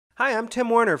Hi, I'm Tim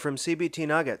Warner from CBT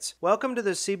Nuggets. Welcome to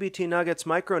the CBT Nuggets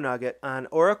MicroNugget on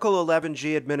Oracle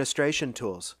 11g administration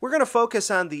tools. We're going to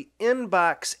focus on the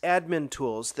inbox admin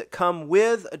tools that come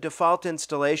with a default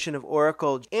installation of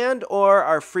Oracle and or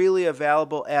are freely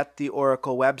available at the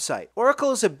Oracle website.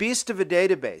 Oracle is a beast of a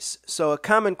database, so a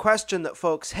common question that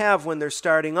folks have when they're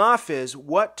starting off is,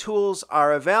 what tools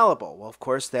are available? Well, of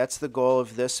course, that's the goal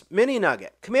of this mini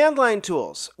nugget. Command line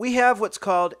tools. We have what's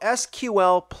called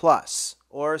SQL Plus,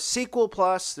 or SQL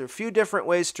Plus. There are a few different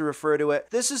ways to refer to it.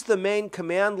 This is the main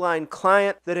command line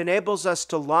client that enables us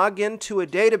to log into a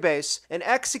database and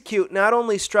execute not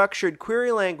only structured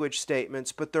query language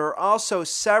statements, but there are also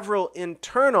several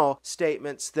internal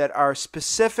statements that are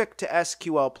specific to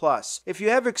SQL Plus. If you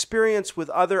have experience with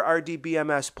other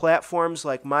RDBMS platforms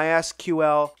like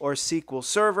MySQL or SQL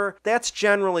Server, that's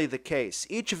generally the case.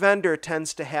 Each vendor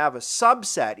tends to have a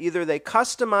subset. Either they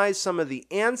customize some of the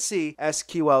ANSI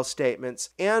SQL statements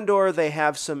and or they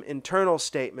have some internal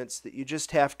statements that you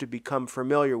just have to become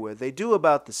familiar with. They do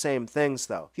about the same things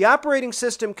though. The operating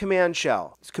system command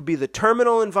shell. This could be the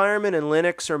terminal environment in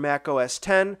Linux or Mac OS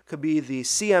X, could be the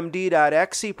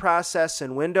cmd.exe process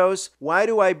in Windows. Why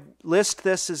do I list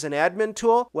this as an admin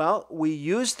tool? Well, we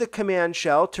use the command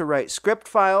shell to write script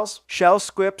files, shell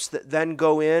scripts that then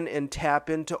go in and tap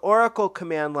into Oracle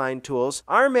command line tools.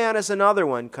 RMAN is another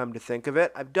one, come to think of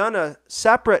it. I've done a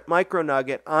separate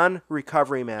MicroNugget on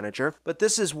Recovery Manager, but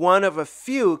this is one of a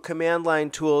few command line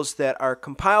tools that are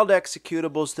compiled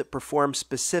executables that perform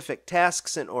specific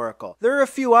tasks in Oracle. There are a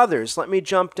few others. Let me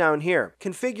jump down here.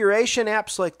 Configuration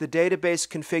apps like the Database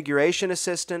Configuration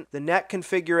Assistant, the Net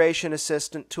Configuration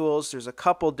Assistant tools, there's a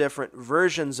couple different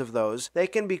versions of those. They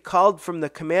can be called from the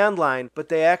command line, but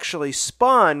they actually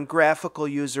spawn graphical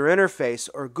user interface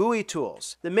or GUI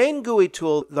tools. The main GUI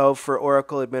tool, though, for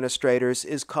Oracle administrators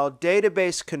is called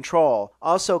Database Control,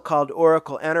 also called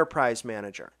Oracle Enterprise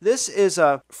Manager. This is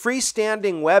a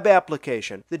freestanding web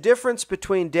application. The difference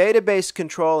between database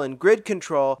control and grid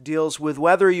control deals with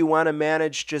whether you want to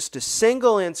manage just a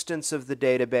single instance of the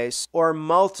database or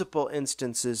multiple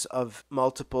instances of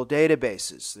multiple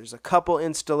databases. There's a couple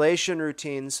installation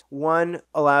routines. One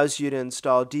allows you to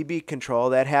install DB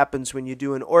control. That happens when you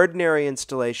do an ordinary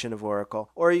installation of Oracle.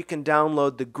 Or you can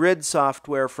download the grid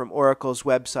software from Oracle's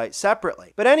website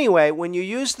separately. But anyway, when you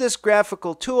use this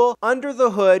graphical tool, under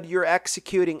the hood, you're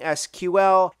executing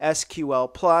SQL,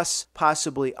 SQL Plus,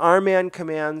 possibly RMAN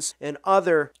commands, and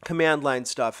other command line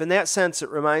stuff. In that sense,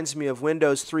 it reminds me of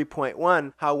Windows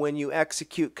 3.1, how when you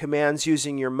execute commands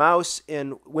using your mouse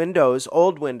in Windows,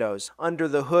 old Windows, under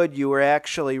the hood, you were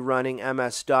actually running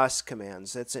MS-DOS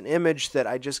commands. That's an image that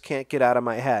I just can't get out of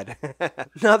my head.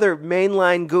 Another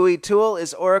mainline GUI tool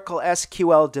is Oracle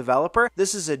SQL Developer.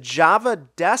 This is a Java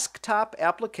desktop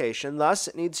application, thus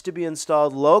it needs to be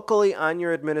installed locally on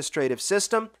your administrative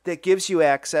system that gives you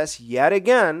access, yet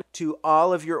again, to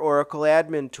all of your Oracle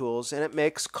admin tools, and it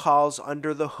makes calls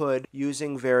under the hood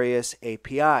using various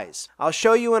APIs. I'll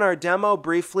show you in our demo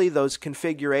briefly those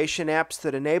configuration apps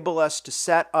that enable us to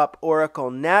set up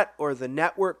Oracle Net, or the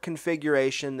network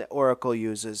configuration that Oracle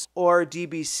uses, or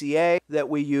DBCA that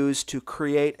we use to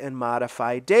create and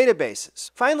modify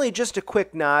databases. Finally, just a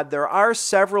quick nod, there are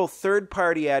several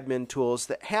third-party admin tools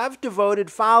that have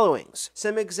devoted followings.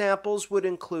 Some examples would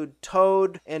include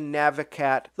Toad and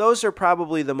Navicat. Those are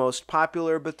probably the most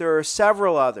popular, but there are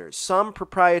several others. Some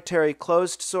proprietary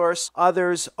closed source,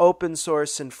 others open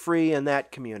source and free in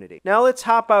that community. Now let's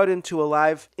hop out into a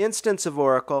live instance of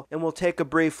Oracle and we'll take a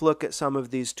brief look at some of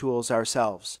these tools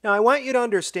ourselves. Now I want you to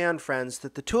understand, friends,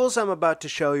 that the tools I'm about to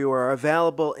show you are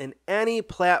available in any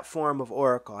platform of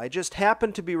Oracle. I just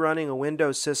happen to be running a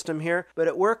Windows system here, but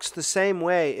it works the same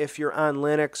way if you're on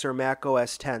Linux or Mac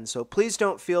OS X. So please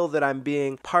don't feel that I'm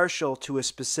being partial to a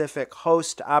specific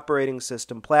host operating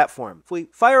system platform. If we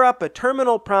fire up a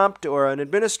terminal prompt or an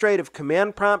administrative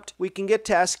command prompt, we can get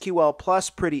to SQL Plus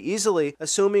pretty easily,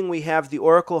 assuming we have the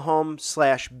Oracle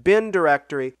home/bin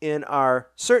directory in our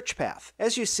search path.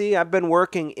 As you see, I've been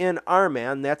working in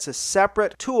RMAN. That's a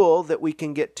separate tool that we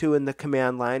can get to in the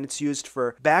command line. It's used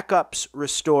for backups,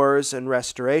 restores, and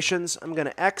restorations. I'm going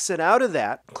to exit out of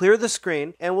that, clear the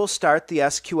screen, and we'll start the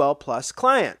SQL Plus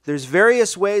client. There's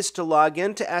various ways to log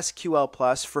into SQL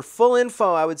Plus. For full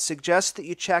info, I would suggest that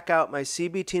you check out my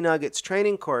CBT Nuggets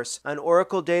training course on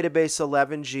Oracle Database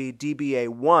 11g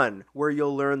DBA1, where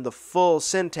you'll learn the full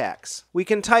syntax. We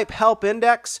can type help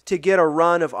index to get a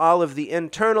run of all of the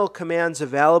internal commands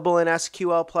available in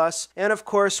SQL Plus, and of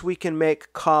course we can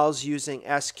make calls using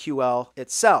SQL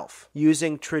itself,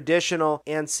 using traditional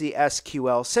ANSI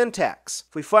SQL syntax.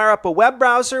 If we fire up a web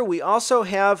browser, we also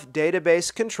have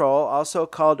database control, also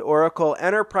called Oracle Enterprise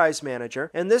Enterprise Manager,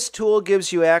 and this tool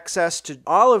gives you access to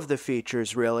all of the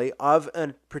features, really, of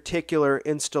a particular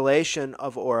installation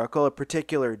of Oracle, a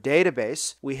particular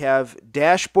database. We have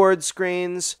dashboard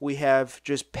screens, we have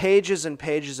just pages and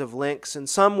pages of links. In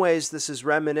some ways, this is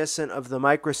reminiscent of the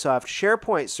Microsoft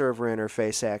SharePoint server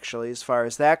interface, actually, as far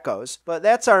as that goes. But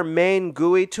that's our main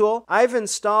GUI tool. I've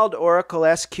installed Oracle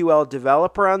SQL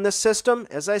Developer on this system.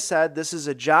 As I said, this is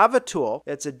a Java tool.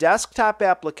 It's a desktop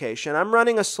application. I'm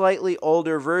running a slightly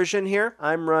older version here.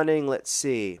 I'm running, let's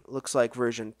see, looks like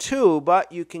version 2,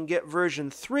 but you can get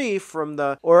version 3 from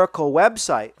the Oracle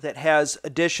website that has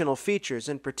additional features.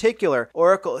 In particular,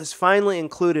 Oracle has finally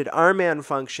included RMAN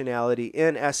functionality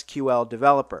in SQL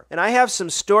Developer. And I have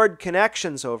some stored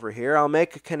connections over here. I'll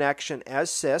make a connection as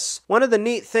sys. One of the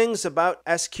neat things about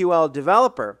SQL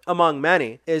Developer, among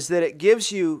many, is that it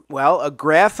gives you, well, a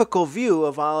graphical view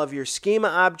of all of your schema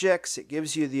objects. It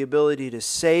gives you the ability to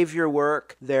save your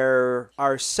work. There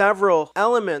are several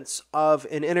elements of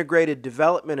an integrated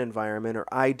development environment, or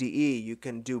IDE. You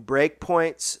can do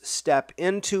breakpoints, step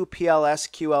into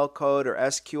PLSQL code or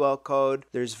SQL code.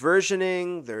 There's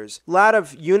versioning. There's a lot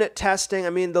of unit testing. I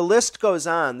mean, the list goes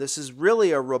on. This is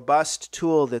really a robust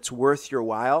tool that's worth your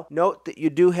while. Note that you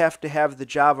do have to have the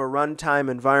Java runtime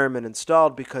environment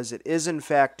installed because it is in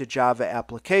fact a Java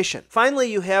application.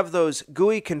 Finally, you have those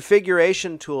GUI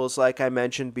configuration tools like I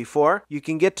mentioned before. You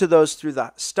can get to those through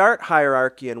the Start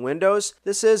hierarchy in Windows.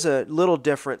 This is a little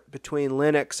different between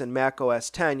Linux and Mac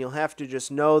OS X. You'll have to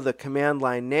just know the command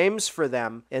line names for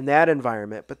them in that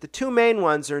environment. But the two main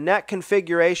ones are Net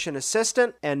Configuration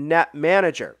Assistant and Net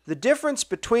Manager. The difference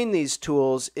between these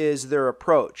tools is their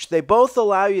approach. They both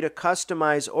allow you to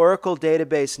customize Oracle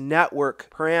Database Network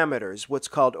parameters, what's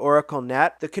called Oracle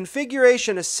Net. The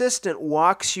Configuration Assistant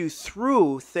walks you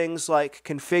through things like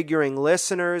configuring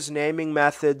listeners, naming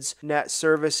methods, net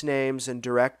service names, and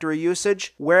directory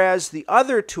usage, whereas the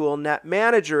other tool, Net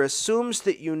Manager, assumes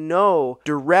that you know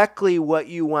directly what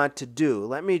you want to do.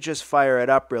 Let me just fire it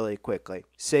up really quickly.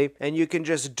 See? And you can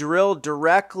just drill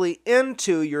directly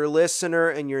into your listener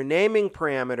and your naming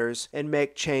parameters and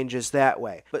make changes that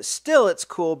way. But still, it's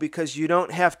cool because you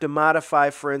don't have to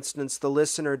modify, for instance, the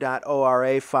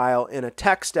listener.ora file in a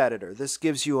text editor. This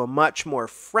gives you a much more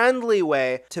friendly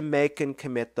way to make and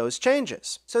commit those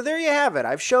changes. So there you have it.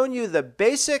 I've shown you the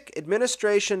basic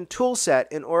administration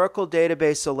toolset in Oracle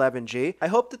Database 11G. I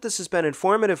hope that this has been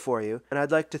informative for you, and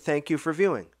I'd like to thank you for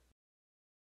viewing.